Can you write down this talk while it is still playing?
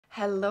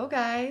Hello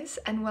guys,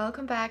 and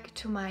welcome back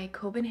to my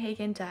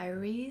Copenhagen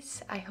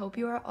diaries. I hope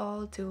you are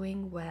all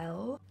doing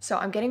well. So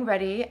I'm getting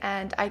ready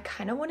and I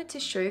kind of wanted to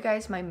show you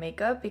guys my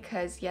makeup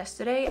because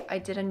yesterday I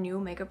did a new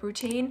makeup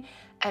routine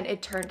and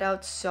it turned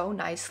out so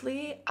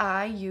nicely.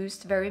 I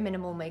used very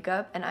minimal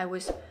makeup and I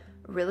was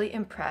really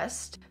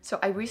impressed. So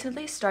I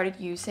recently started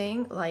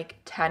using like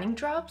tanning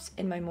drops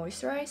in my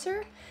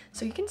moisturizer.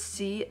 So you can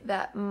see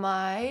that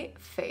my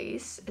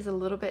face is a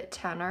little bit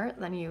tanner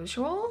than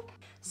usual.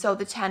 So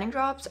the tanning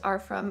drops are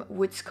from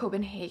ootd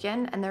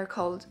Copenhagen and they're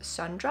called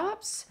sun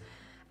drops.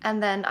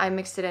 And then I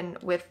mixed it in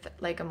with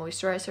like a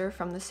moisturizer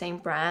from the same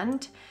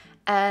brand.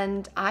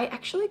 And I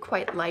actually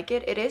quite like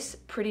it. It is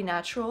pretty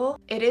natural.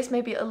 It is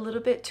maybe a little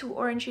bit too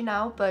orangey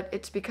now, but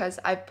it's because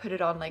I put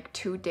it on like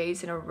 2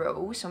 days in a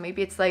row. So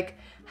maybe it's like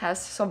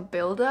has some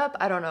buildup,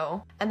 I don't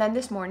know. And then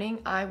this morning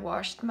I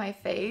washed my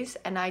face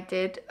and I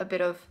did a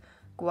bit of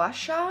gua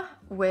sha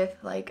with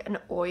like an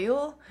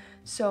oil.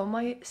 So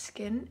my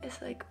skin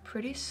is like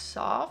pretty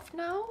soft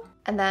now.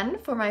 And then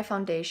for my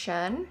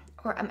foundation,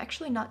 or I'm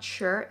actually not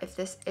sure if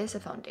this is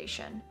a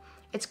foundation.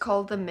 It's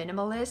called the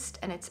Minimalist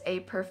and it's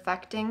a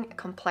perfecting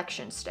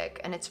complexion stick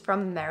and it's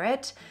from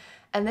Merit.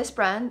 And this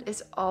brand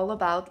is all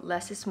about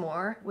less is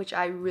more, which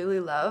I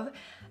really love.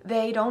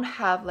 They don't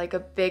have like a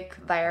big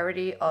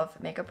variety of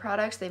makeup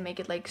products. They make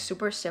it like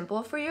super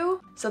simple for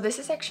you. So this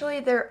is actually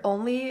their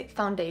only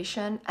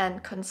foundation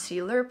and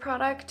concealer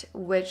product,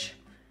 which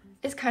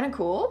is kind of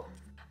cool.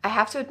 I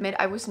have to admit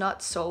I was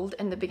not sold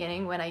in the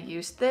beginning when I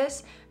used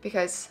this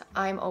because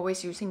I'm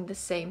always using the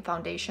same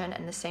foundation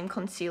and the same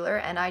concealer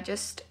and I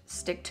just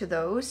stick to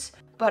those.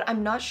 But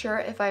I'm not sure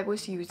if I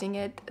was using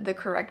it the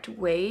correct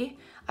way.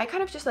 I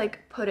kind of just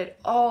like put it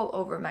all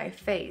over my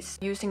face,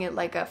 using it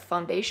like a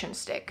foundation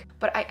stick.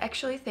 But I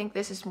actually think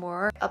this is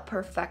more a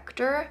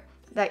perfector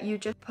that you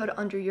just put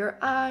under your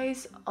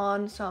eyes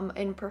on some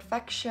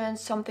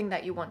imperfections, something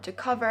that you want to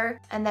cover,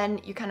 and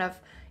then you kind of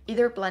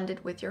either blend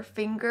it with your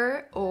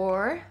finger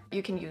or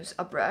you can use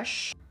a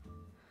brush.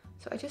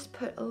 So I just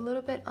put a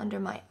little bit under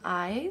my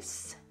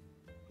eyes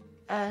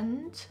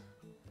and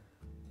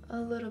a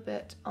little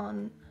bit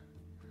on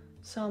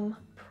some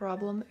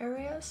problem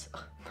areas.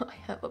 I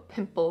have a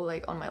pimple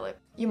like on my lip.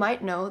 You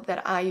might know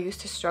that I used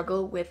to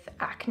struggle with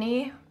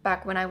acne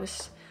back when I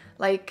was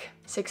like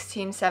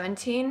 16,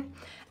 17,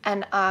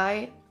 and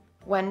I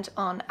went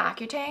on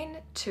Accutane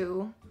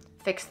to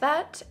fix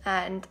that,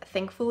 and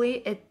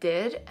thankfully it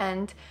did.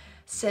 And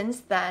since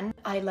then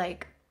I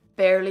like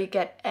barely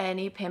get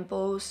any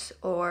pimples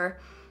or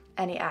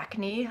any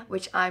acne,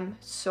 which I'm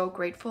so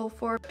grateful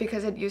for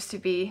because it used to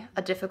be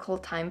a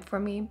difficult time for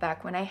me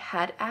back when I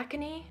had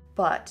acne.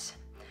 But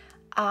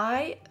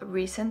I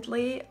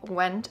recently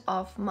went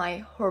off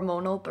my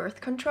hormonal birth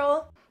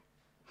control.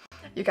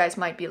 You guys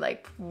might be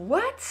like,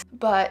 what?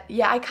 But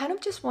yeah, I kind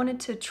of just wanted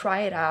to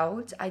try it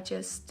out.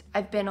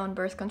 I've been on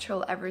birth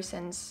control ever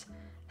since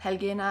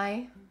Helgi and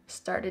I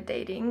started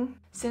dating.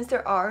 Since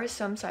there are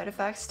some side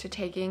effects to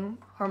taking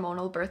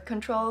hormonal birth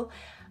control,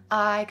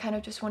 I kind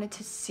of just wanted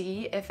to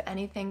see if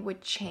anything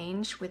would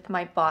change with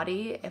my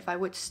body if I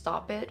would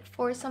stop it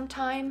for some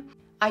time.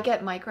 I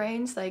get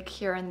migraines like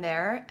here and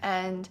there,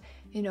 and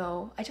you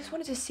know, I just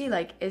wanted to see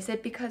like, is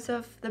it because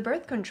of the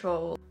birth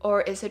control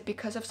or is it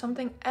because of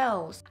something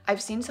else?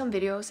 I've seen some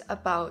videos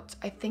about,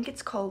 I think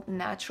it's called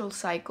natural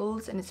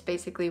cycles, and it's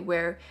basically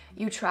where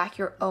you track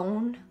your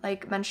own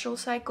like menstrual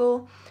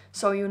cycle.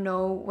 So you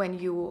know when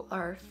you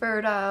are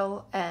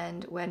fertile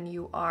and when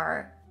you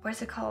are, what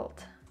is it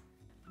called?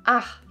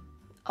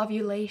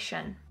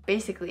 Ovulation.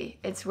 Basically,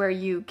 it's where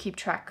you keep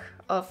track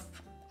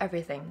of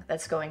everything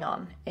that's going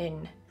on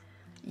in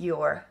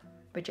your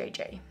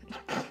vajayjay.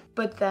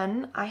 But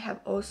then I have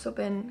also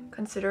been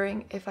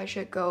considering if I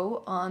should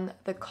go on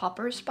the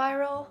copper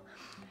spiral.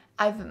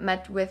 I've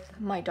met with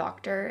my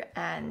doctor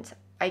and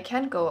I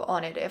can go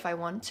on it if I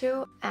want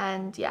to.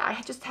 And yeah,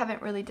 I just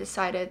haven't really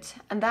decided.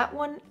 And that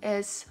one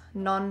is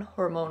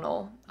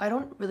non-hormonal. I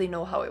don't really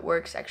know how it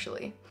works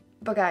actually.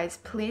 But guys,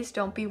 please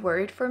don't be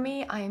worried for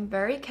me. I am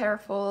very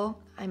careful.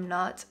 I'm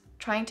not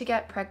trying to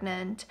get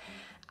pregnant.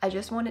 I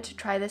just wanted to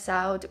try this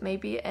out.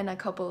 Maybe in a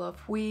couple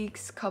of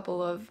weeks,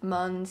 couple of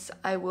months,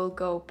 I will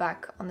go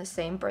back on the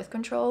same birth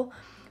control,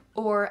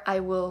 or I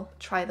will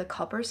try the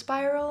copper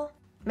spiral.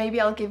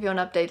 Maybe I'll give you an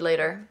update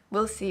later.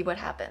 We'll see what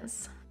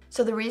happens.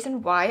 So the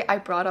reason why I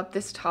brought up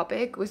this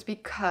topic was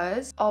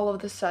because all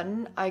of a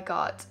sudden I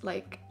got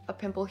like a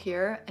pimple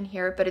here and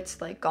here, but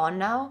it's like gone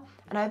now.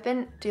 And I've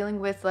been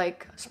dealing with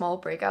like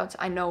small breakouts.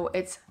 I know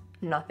it's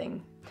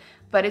nothing,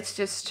 but it's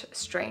just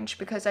strange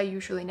because I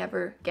usually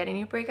never get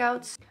any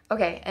breakouts.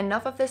 Okay,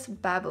 enough of this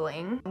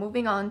babbling.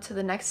 Moving on to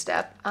the next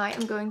step, I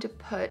am going to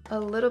put a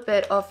little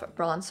bit of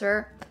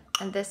bronzer,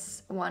 and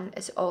this one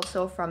is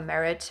also from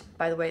Merit.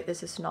 By the way,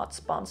 this is not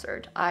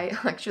sponsored. I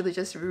actually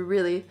just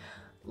really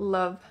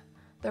love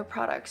their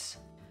products.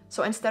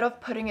 So instead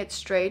of putting it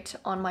straight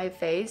on my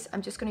face,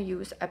 I'm just gonna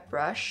use a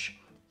brush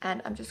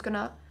and I'm just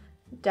gonna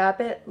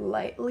dab it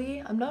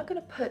lightly. I'm not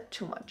gonna put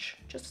too much,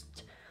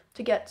 just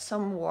to get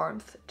some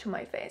warmth to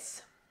my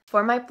face.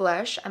 For my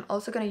blush, I'm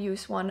also gonna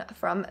use one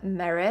from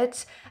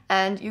Merit,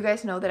 and you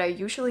guys know that I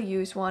usually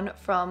use one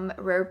from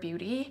Rare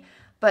Beauty,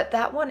 but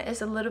that one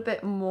is a little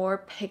bit more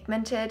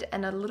pigmented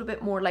and a little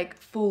bit more like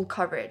full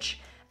coverage.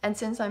 And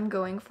since I'm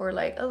going for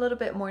like a little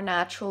bit more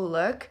natural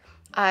look,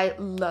 I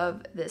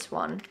love this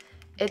one.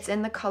 It's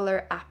in the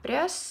color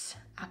Apres.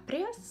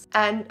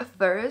 And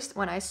first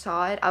when I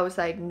saw it, I was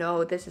like,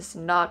 no, this is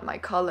not my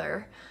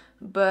color.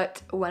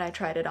 But when I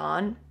tried it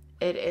on,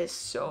 it is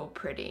so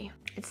pretty.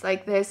 It's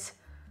like this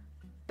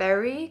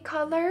berry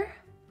color.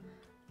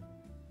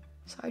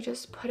 So I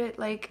just put it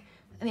like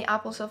in the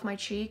apples of my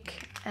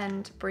cheek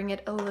and bring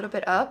it a little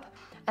bit up.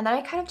 And then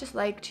I kind of just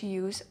like to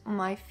use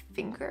my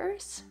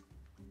fingers.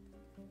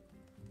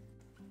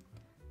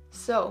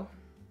 So,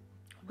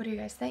 what do you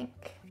guys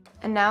think?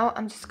 And now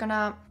I'm just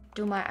gonna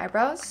do my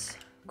eyebrows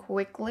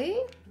quickly.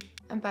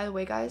 And by the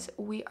way, guys,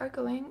 we are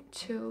going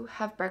to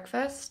have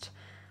breakfast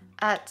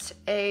at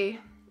a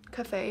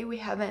cafe we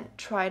haven't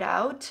tried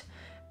out.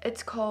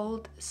 It's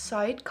called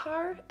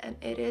Sidecar and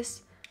it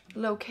is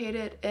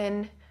located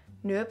in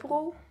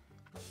Nørrebro.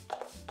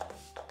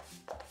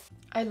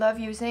 I love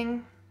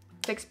using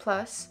Fix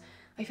Plus.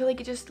 I feel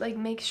like it just like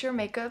makes your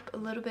makeup a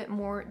little bit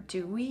more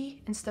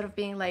dewy instead of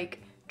being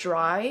like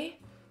dry.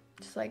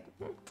 Just like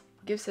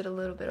gives it a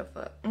little bit of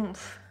a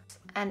oomph.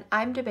 And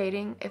I'm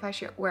debating if I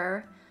should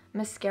wear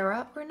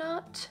mascara or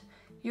not.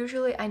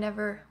 Usually I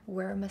never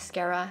wear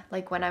mascara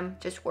like when I'm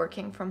just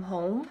working from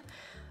home.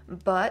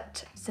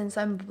 But since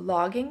I'm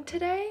vlogging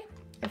today,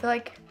 I feel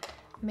like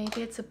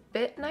maybe it's a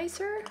bit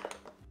nicer.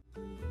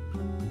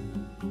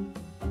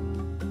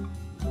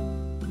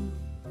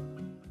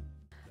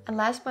 And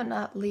last but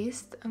not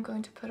least, I'm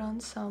going to put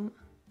on some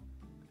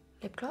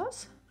lip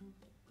gloss.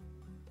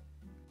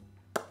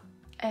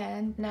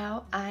 And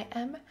now I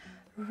am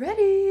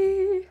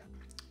ready.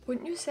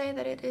 Wouldn't you say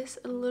that it is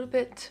a little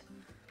bit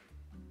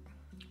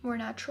more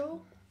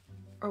natural?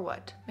 Or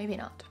what? Maybe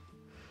not.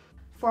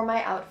 For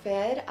my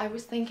outfit, I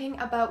was thinking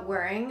about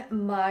wearing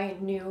my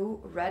new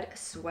red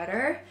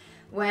sweater.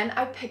 When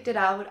I picked it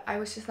out, I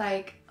was just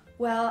like,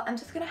 well, I'm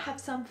just gonna have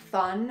some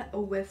fun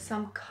with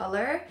some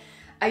color.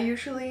 I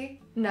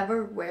usually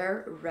never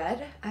wear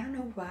red. I don't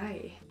know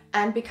why.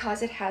 And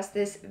because it has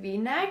this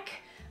V-neck,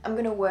 I'm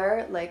gonna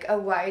wear like a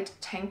white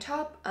tank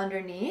top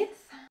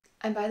underneath.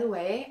 And by the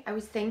way, I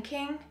was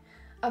thinking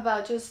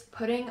about just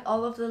putting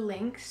all of the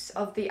links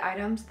of the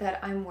items that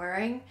I'm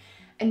wearing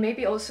and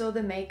maybe also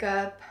the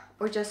makeup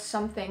or just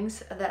some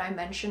things that I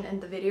mentioned in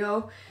the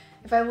video.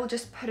 If I will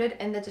just put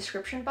it in the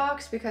description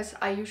box because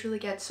I usually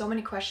get so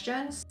many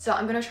questions. So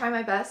I'm gonna try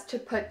my best to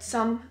put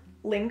some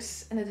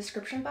links in the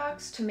description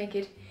box to make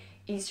it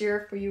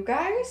easier for you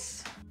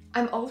guys.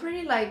 I'm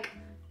already like,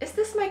 is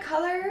this my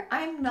color?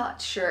 I'm not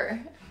sure.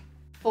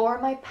 For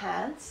my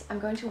pants, I'm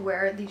going to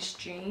wear these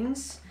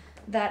jeans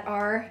that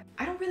are,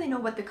 I don't really know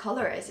what the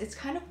color is. It's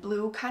kind of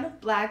blue, kind of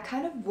black,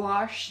 kind of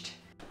washed.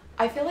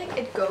 I feel like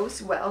it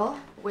goes well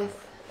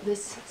with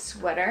this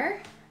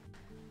sweater.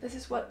 This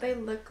is what they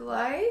look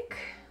like.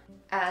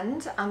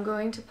 And I'm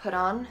going to put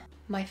on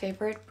my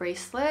favorite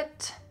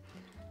bracelet.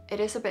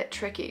 It is a bit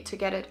tricky to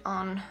get it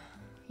on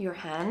your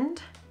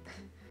hand.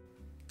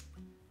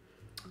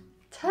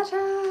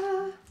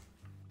 Ta-da!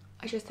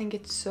 I just think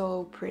it's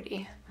so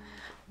pretty.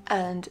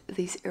 And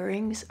these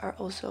earrings are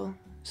also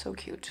so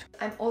cute.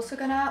 I'm also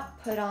gonna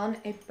put on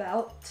a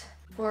belt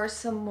for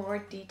some more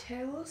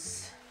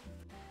details.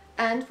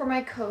 And for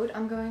my coat,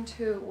 I'm going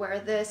to wear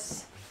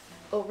this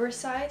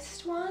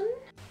oversized one.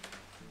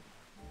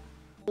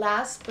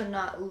 Last but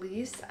not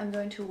least, I'm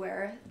going to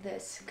wear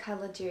this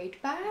Kala Jade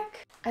bag.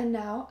 And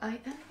now I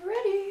am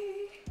ready.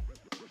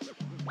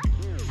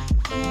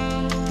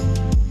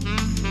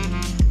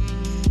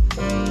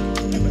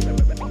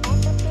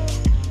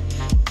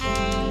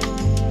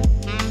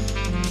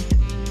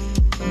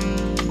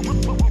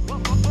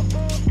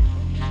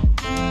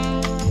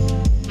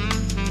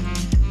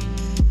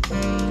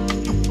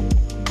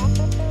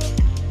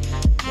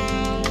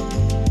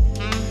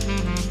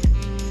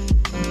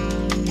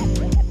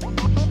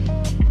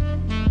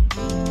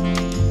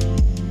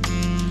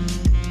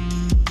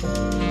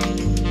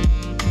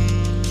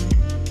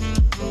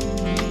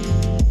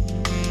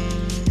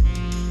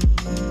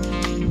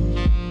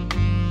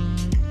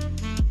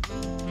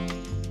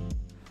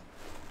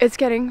 It's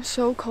getting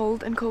so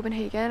cold in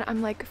Copenhagen.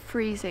 I'm like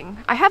freezing.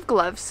 I have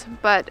gloves,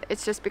 but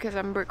it's just because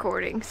I'm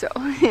recording, so.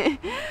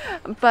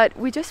 But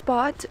we just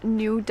bought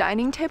new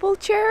dining table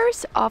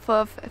chairs off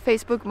of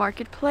Facebook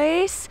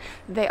Marketplace.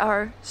 They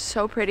are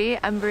so pretty.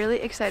 I'm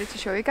really excited to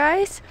show you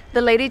guys.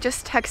 The lady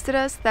just texted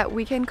us that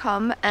we can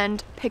come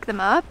and pick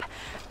them up.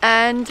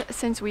 And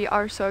since we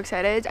are so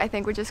excited, I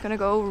think we're just gonna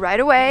go right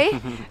away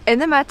in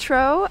the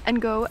metro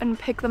and go and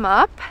pick them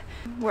up.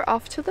 We're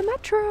off to the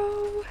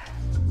metro.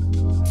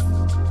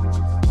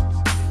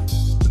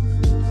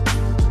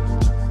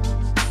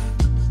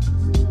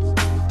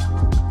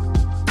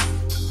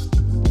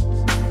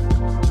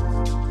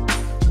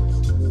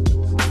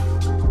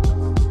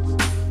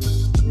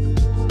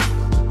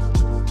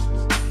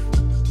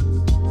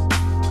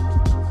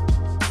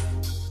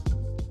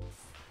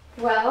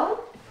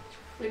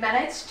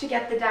 to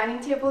get the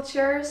dining table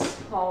chairs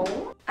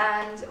home,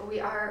 and we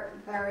are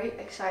very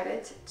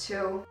excited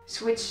to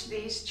switch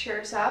these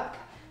chairs up.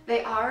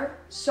 They are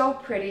so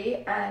pretty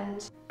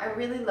and I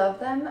really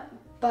love them,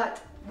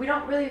 but we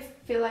don't really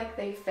feel like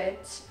they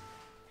fit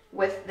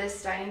with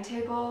this dining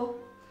table.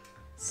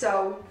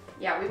 So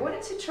yeah, we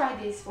wanted to try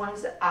these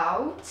ones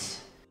out.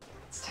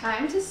 It's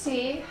time to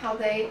see how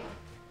they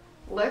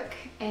look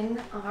in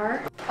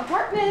our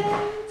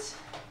apartment.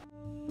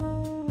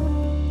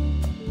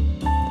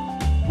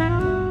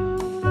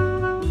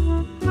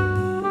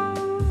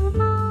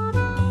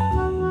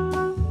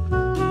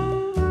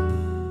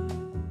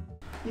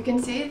 You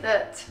can see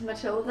that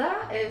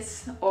Matilda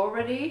is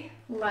already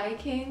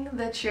liking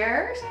the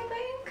chairs,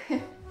 I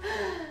think.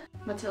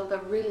 Matilda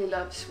really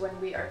loves when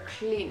we are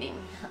cleaning.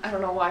 I don't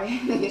know why.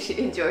 She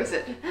enjoys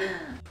it.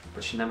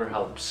 But she never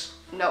helps.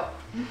 No.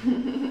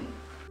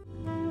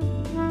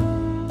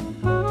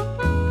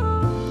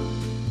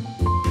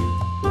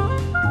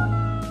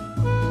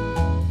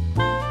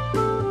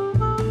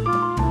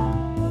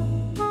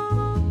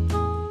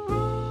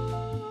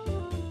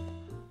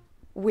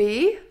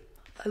 We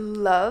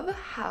love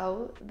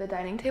how the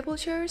dining table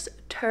chairs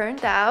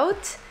turned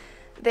out.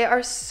 They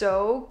are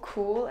so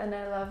cool, and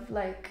I love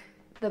like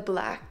the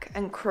black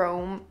and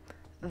chrome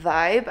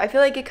vibe. I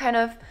feel like it kind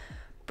of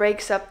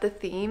breaks up the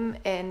theme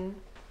in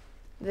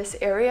this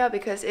area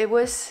because it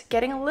was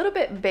getting a little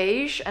bit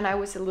beige and I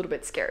was a little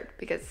bit scared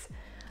because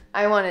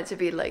I wanted to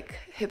be like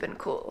hip and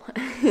cool.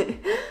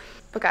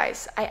 But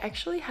guys, I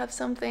actually have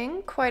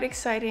something quite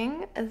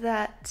exciting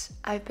that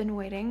I've been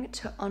waiting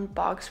to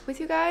unbox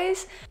with you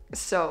guys.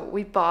 So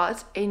we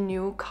bought a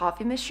new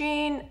coffee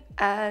machine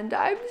and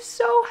I'm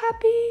so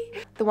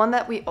happy. The one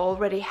that we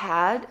already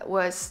had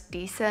was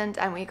decent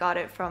and we got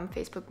it from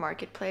Facebook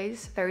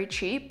Marketplace, very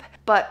cheap,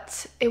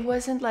 but it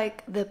wasn't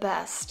like the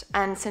best.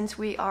 And since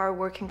we are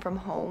working from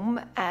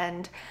home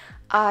and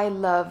I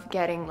love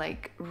getting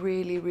like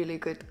really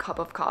good cup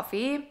of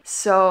coffee,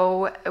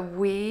 so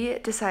we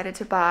decided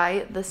to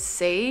buy the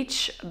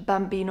Sage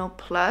Bambino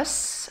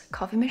Plus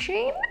coffee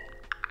machine.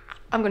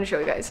 I'm gonna show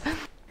you guys.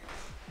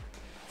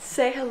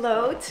 Say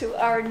hello to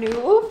our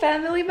new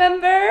family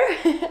member.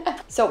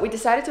 So we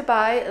decided to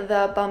buy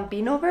the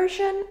Bambino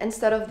version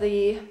instead of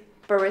the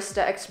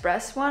Barista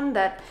Express one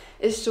that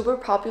is super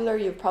popular.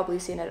 You've probably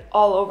seen it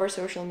all over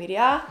social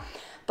media.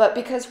 But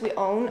because we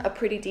own a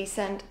pretty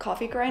decent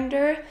coffee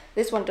grinder,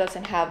 this one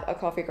doesn't have a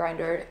coffee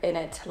grinder in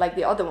it like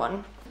the other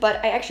one.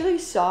 But I actually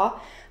saw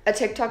a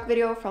TikTok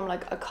video from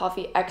like a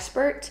coffee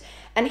expert,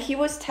 and he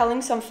was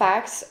telling some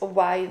facts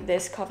why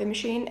this coffee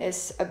machine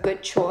is a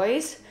good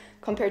choice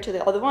compared to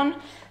the other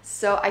one.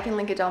 So I can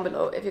link it down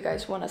below if you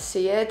guys want to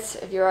see it,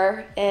 if you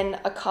are in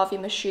a coffee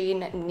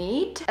machine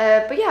need.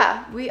 But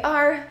yeah, we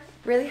are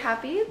really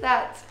happy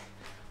that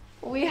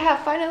we have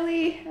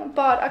finally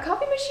bought a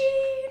coffee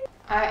machine.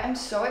 I am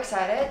so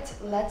excited.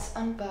 Let's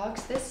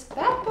unbox this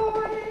bad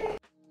boy.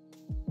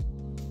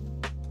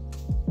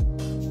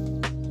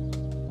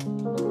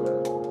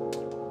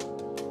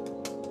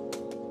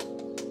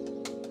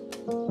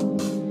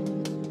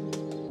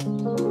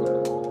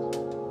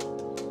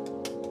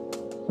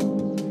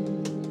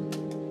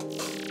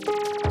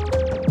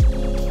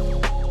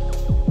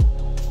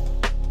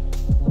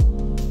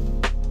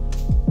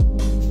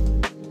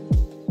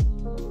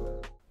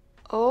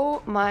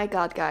 Oh my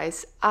god,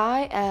 guys,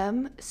 I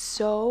am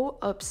so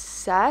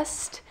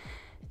obsessed.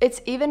 It's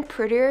even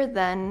prettier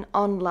than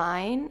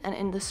online and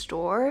in the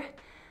store.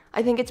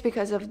 I think it's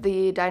because of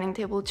the dining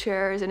table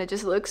chairs and it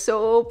just looks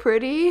so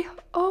pretty.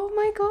 Oh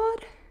my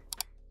god.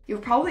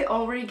 You've probably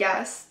already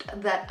guessed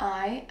that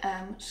I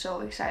am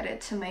so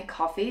excited to make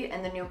coffee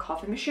in the new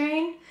coffee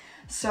machine.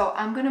 So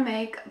I'm gonna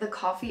make the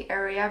coffee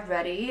area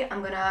ready.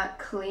 I'm gonna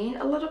clean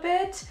a little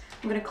bit.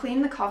 I'm gonna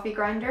clean the coffee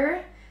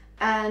grinder.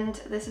 And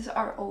this is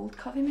our old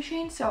coffee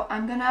machine, so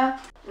I'm gonna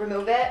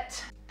remove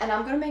it and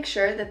I'm gonna make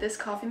sure that this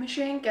coffee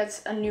machine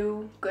gets a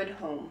new good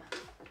home.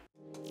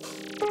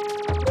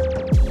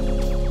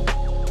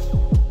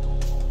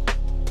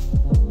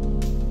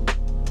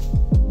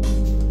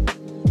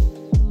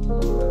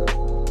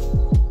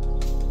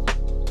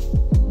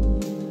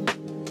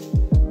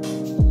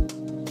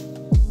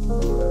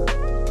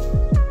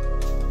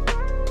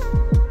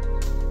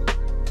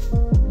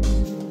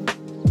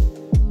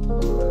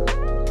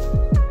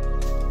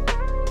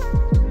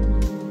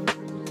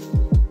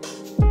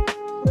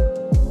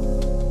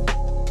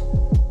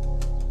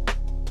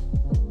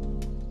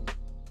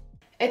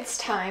 It's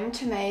time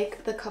to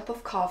make the cup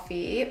of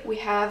coffee. We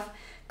have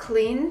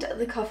cleaned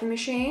the coffee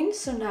machine,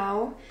 so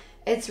now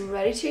it's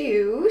ready to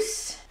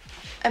use.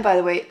 And by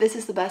the way, this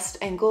is the best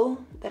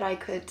angle that I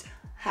could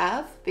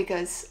have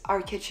because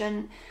our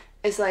kitchen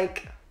is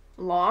like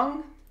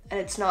long and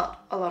it's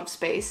not a lot of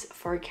space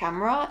for a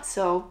camera,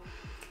 so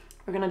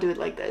we're gonna do it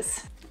like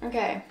this.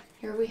 Okay,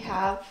 here we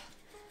have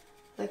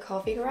the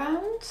coffee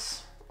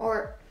grounds,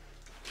 or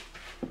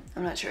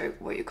I'm not sure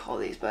what you call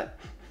these, but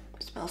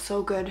it smells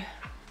so good.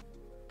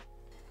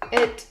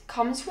 It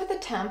comes with a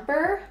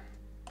tamper.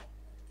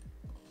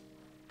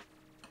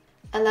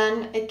 And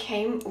then it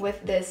came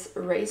with this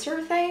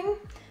razor thing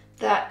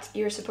that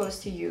you're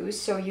supposed to use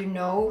so you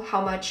know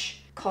how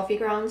much coffee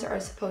grounds are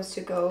supposed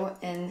to go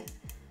in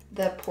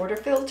the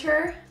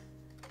portafilter.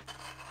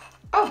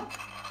 Oh,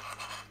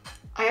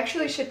 I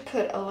actually should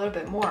put a little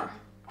bit more.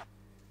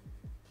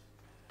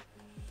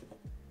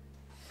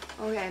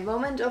 Okay,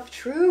 moment of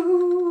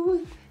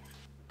truth.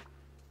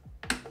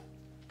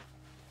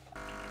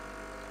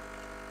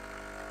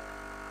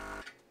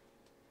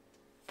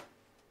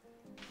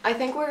 I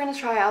think we're gonna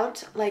try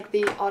out like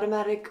the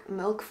automatic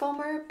milk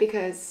foamer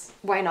because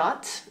why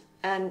not?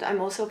 And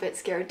I'm also a bit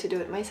scared to do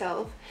it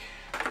myself.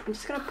 I'm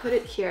just gonna put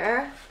it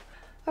here.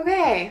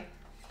 Okay.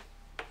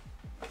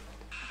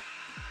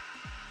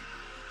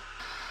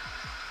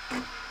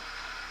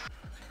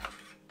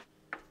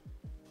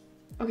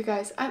 Okay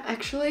guys, I'm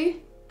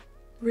actually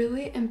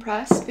really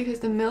impressed because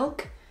the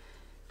milk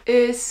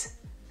is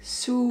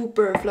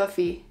super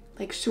fluffy,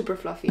 like super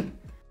fluffy.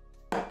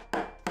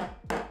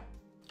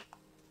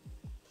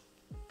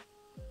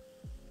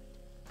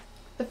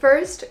 The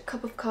first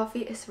cup of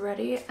coffee is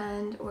ready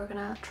and we're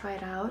gonna try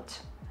it out.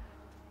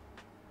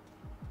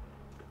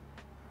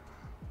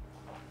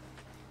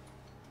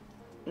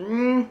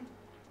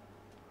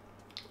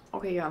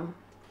 Okay, yum.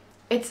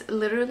 It's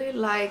literally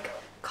like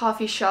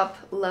coffee shop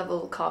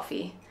level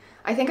coffee.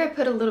 I think I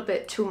put a little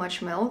bit too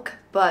much milk,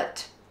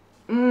 but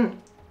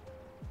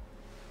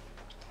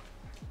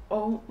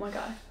oh my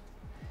god.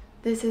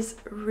 This is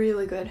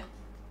really good.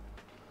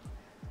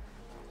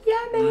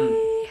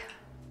 Yummy!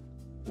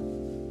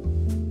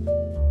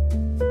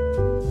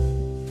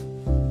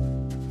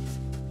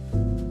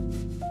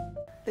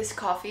 This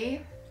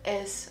coffee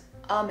is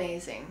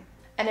amazing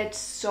and it's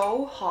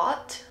so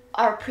hot.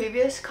 Our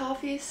previous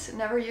coffees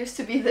never used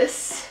to be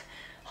this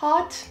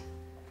hot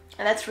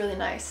and that's really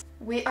nice.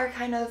 We are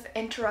kind of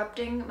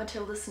interrupting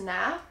Matilda's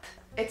nap.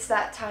 It's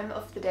that time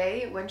of the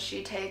day when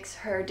she takes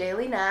her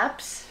daily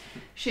naps.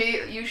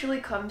 She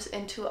usually comes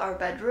into our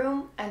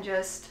bedroom and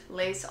just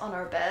lays on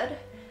our bed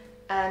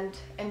and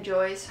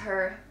enjoys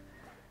her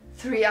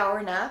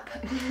 3-hour nap.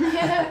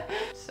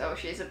 So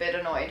she's a bit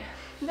annoyed.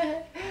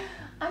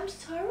 I'm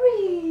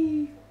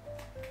sorry.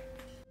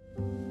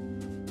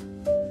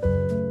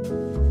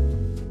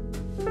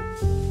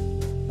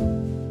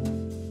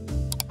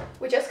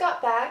 We just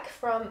got back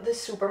from the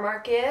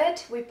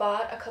supermarket. We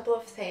bought a couple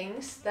of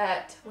things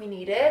that we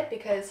needed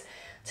because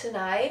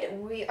tonight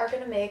we are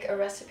gonna make a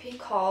recipe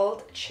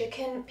called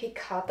chicken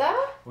piccata.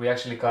 We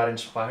actually got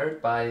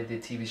inspired by the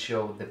TV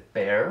show The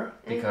Bear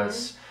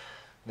because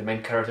the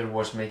main character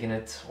was making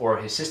it, or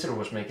his sister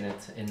was making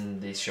it in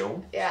the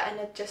show. Yeah,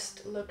 and it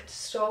just looked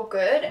so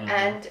good.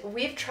 And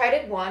we've tried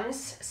it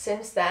once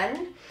since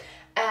then.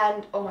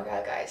 And oh my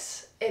god,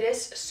 guys, it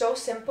is so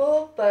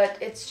simple, but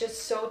it's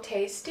just so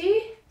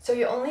tasty. So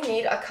you only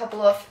need a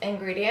couple of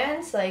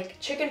ingredients like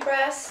chicken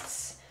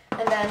breasts,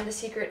 and then the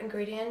secret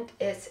ingredient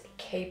is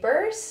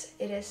capers.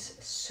 It is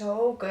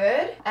so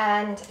good.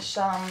 And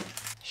some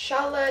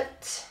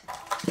shallot,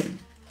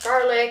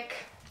 garlic,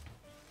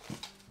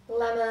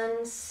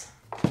 lemons,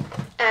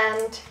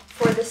 and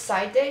for the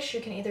side dish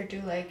you can either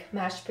do like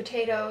mashed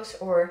potatoes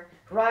or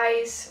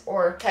rice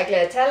or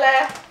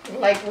tagliatelle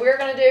like we're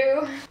gonna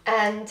do,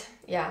 and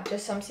yeah,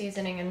 just some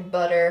seasoning and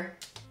butter.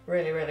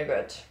 Really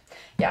good.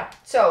 Yeah,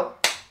 so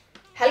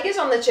Helgi's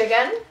on the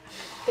chicken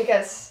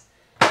because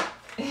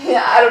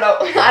yeah, I don't know,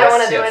 I don't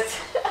want to do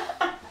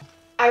it.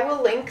 I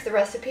will link the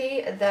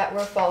recipe that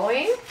we're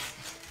following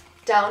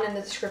down in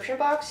the description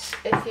box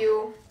if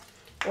you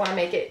want to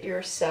make it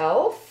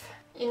yourself.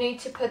 You need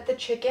to put the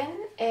chicken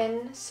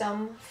in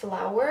some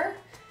flour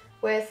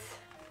with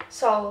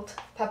salt,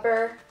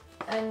 pepper,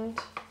 and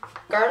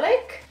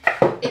garlic.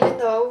 Even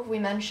though we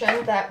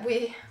mentioned that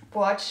we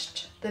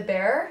watched The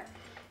Bear,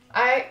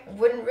 I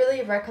wouldn't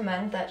really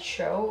recommend that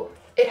show.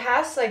 It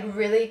has like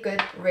really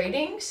good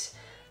ratings,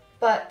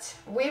 but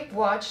we've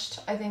watched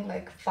I think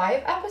like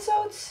 5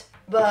 episodes,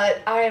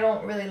 but I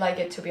don't really like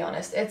it, to be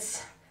honest.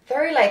 It's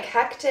very like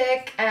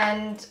hectic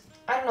and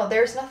I don't know,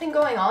 there's nothing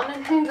going on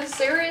in the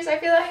series, I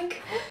feel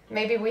like.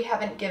 Maybe we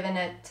haven't given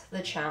it the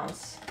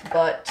chance,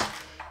 but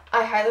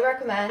I highly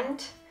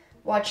recommend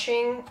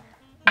watching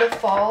The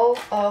Fall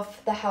of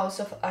the House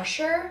of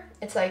Usher.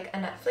 It's like a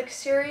Netflix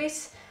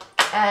series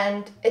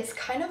and it's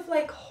kind of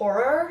like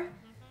horror,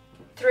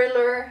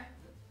 thriller,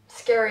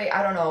 scary,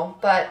 I don't know,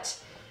 but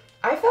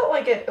I felt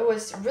like it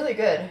was really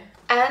good.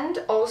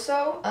 And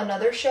also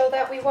another show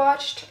that we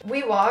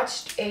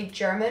watched a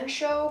German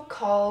show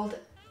called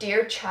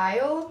Dear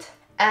Child,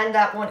 and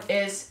that one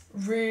is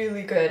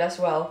really good as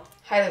well.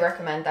 Highly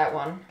recommend that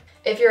one.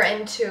 If you're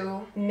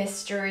into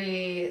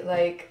mystery,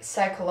 like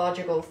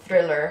psychological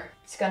thriller,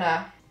 it's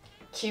gonna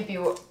keep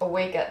you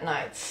awake at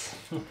nights.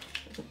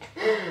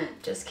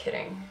 Just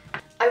kidding.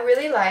 I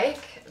really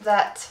like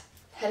that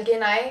Helgi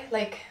and I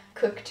like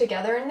cook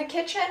together in the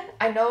kitchen.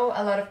 I know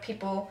a lot of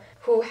people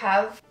who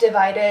have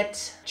divided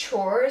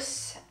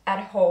chores at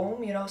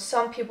home. You know,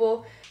 some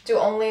people do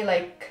only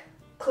like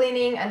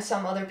cleaning and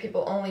some other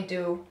people only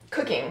do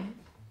cooking.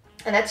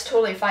 And that's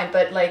totally fine,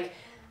 but like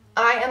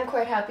I am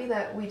quite happy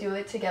that we do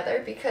it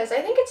together because I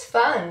think it's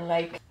fun.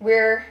 Like,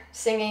 we're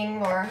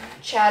singing or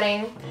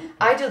chatting.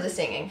 I do the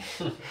singing.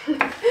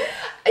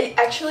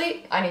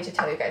 I need to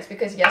tell you guys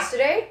because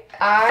yesterday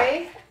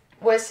I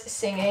was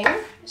singing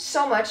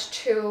so much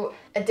to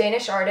a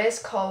Danish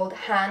artist called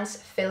Hans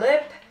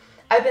Philip.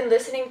 I've been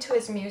listening to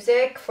his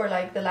music for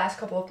like the last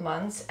couple of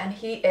months and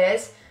he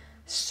is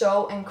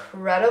so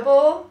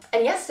incredible.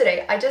 And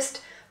yesterday I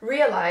just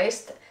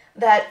realized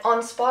that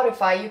on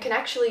Spotify you can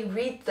actually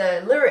read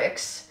the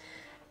lyrics,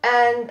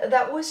 and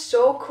that was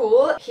so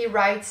cool. He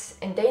writes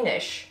in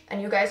Danish,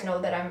 and you guys know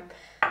that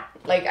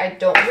I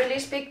don't really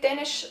speak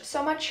Danish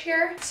so much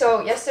here.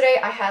 So yesterday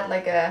I had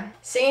like a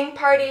singing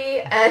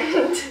party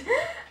and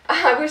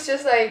I was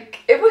just like,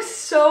 it was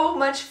so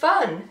much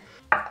fun.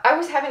 I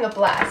was having a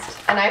blast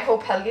and I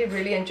hope Helgi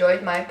really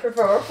enjoyed my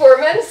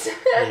performance.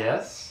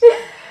 Yes.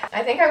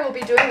 I think I will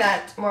be doing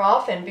that more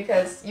often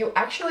because you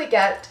actually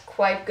get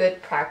quite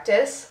good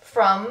practice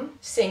from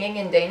singing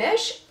in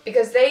Danish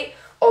because they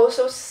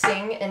also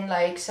sing in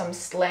like some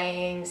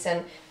slangs,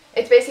 and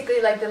it's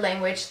basically like the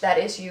language that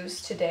is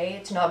used today.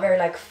 It's not very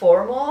like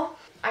formal.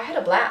 I had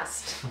a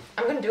blast.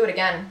 I'm gonna do it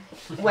again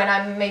when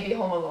I'm maybe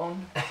home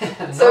alone.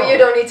 No. So you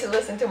don't need to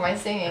listen to my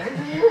singing.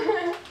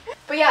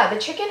 But yeah, the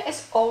chicken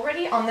is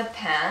already on the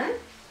pan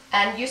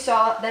and you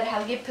saw that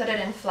Helgi put it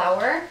in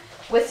flour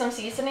with some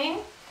seasoning.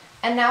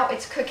 And now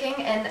it's cooking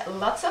in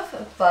lots of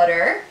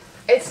butter.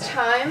 It's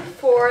time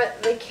for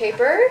the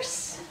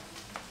capers.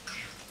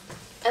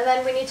 And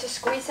then we need to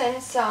squeeze in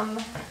some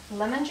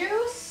lemon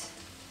juice.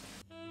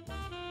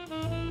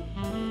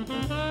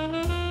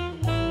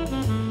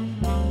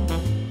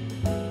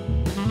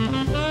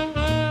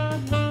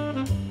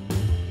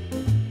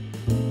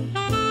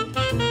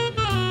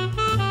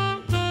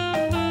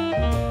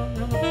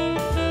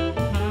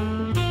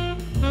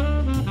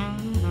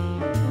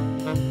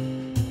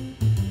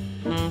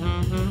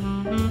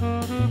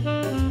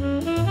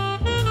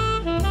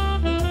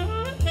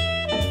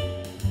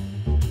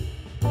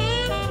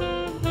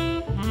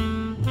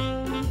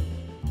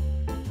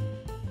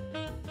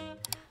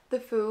 The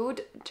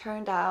food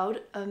turned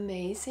out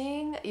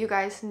amazing. You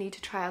guys need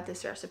to try out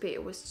this recipe.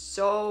 It was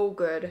so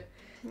good.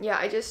 Yeah,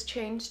 I just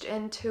changed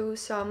into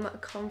some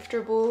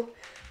comfortable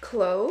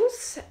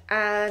clothes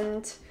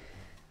and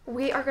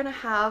we are gonna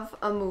have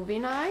a movie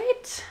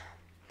night.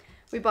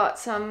 We bought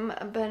some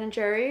Ben &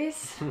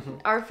 Jerry's,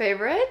 our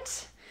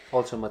favorite.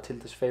 Also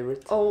Matilda's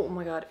favorite. Oh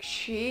my god,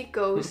 she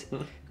goes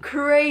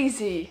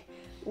crazy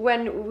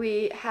when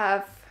we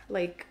have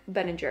like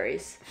Ben &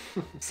 Jerry's.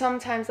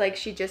 Sometimes like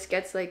she just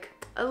gets like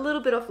a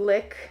little bit of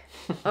lick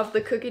of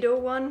the cookie dough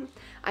one.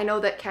 I know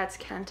that cats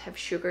can't have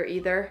sugar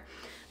either,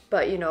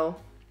 but you know,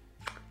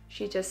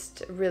 she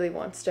just really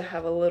wants to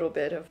have a little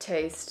bit of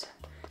taste.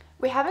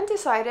 We haven't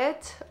decided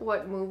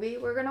what movie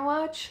we're gonna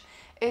watch.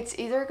 It's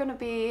either gonna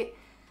be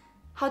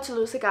How to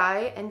Lose a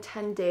Guy in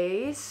 10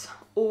 Days,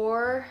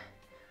 or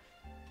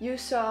you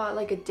saw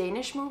like a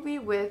Danish movie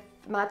with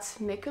Mads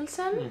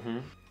Mikkelsen. Mm-hmm.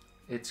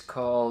 It's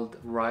called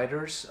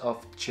Riders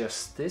of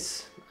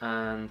Justice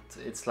and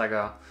it's like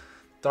a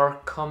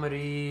dark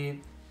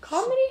comedy.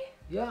 Comedy?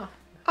 Yeah.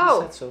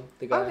 Oh, said so,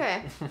 the guy.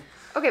 Okay.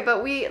 Okay,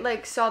 but we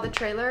like saw the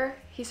trailer.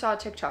 He saw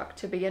TikTok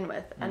to begin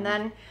with, and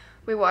then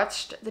we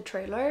watched the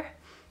trailer,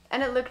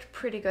 and it looked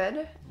pretty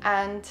good.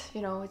 And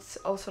you know, it's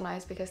also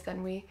nice because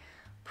then we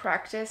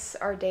practice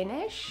our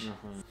Danish.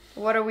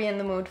 What are we in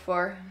the mood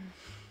for?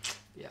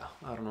 Yeah,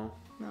 I don't know.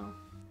 No,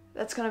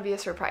 that's gonna be a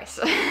surprise.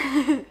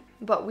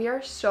 But we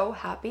are so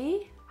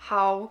happy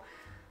how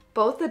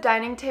both the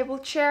dining table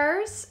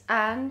chairs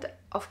and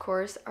of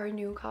course our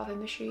new coffee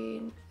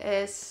machine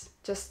is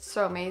just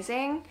so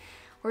amazing.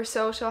 We're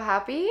so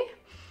happy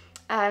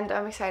and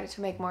I'm excited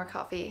to make more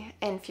coffee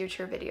in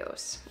future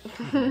videos.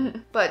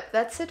 But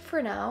that's it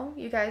for now.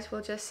 You guys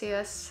will just see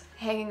us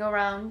hanging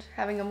around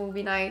having a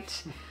movie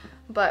night,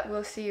 but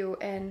we'll see you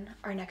in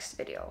our next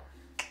video.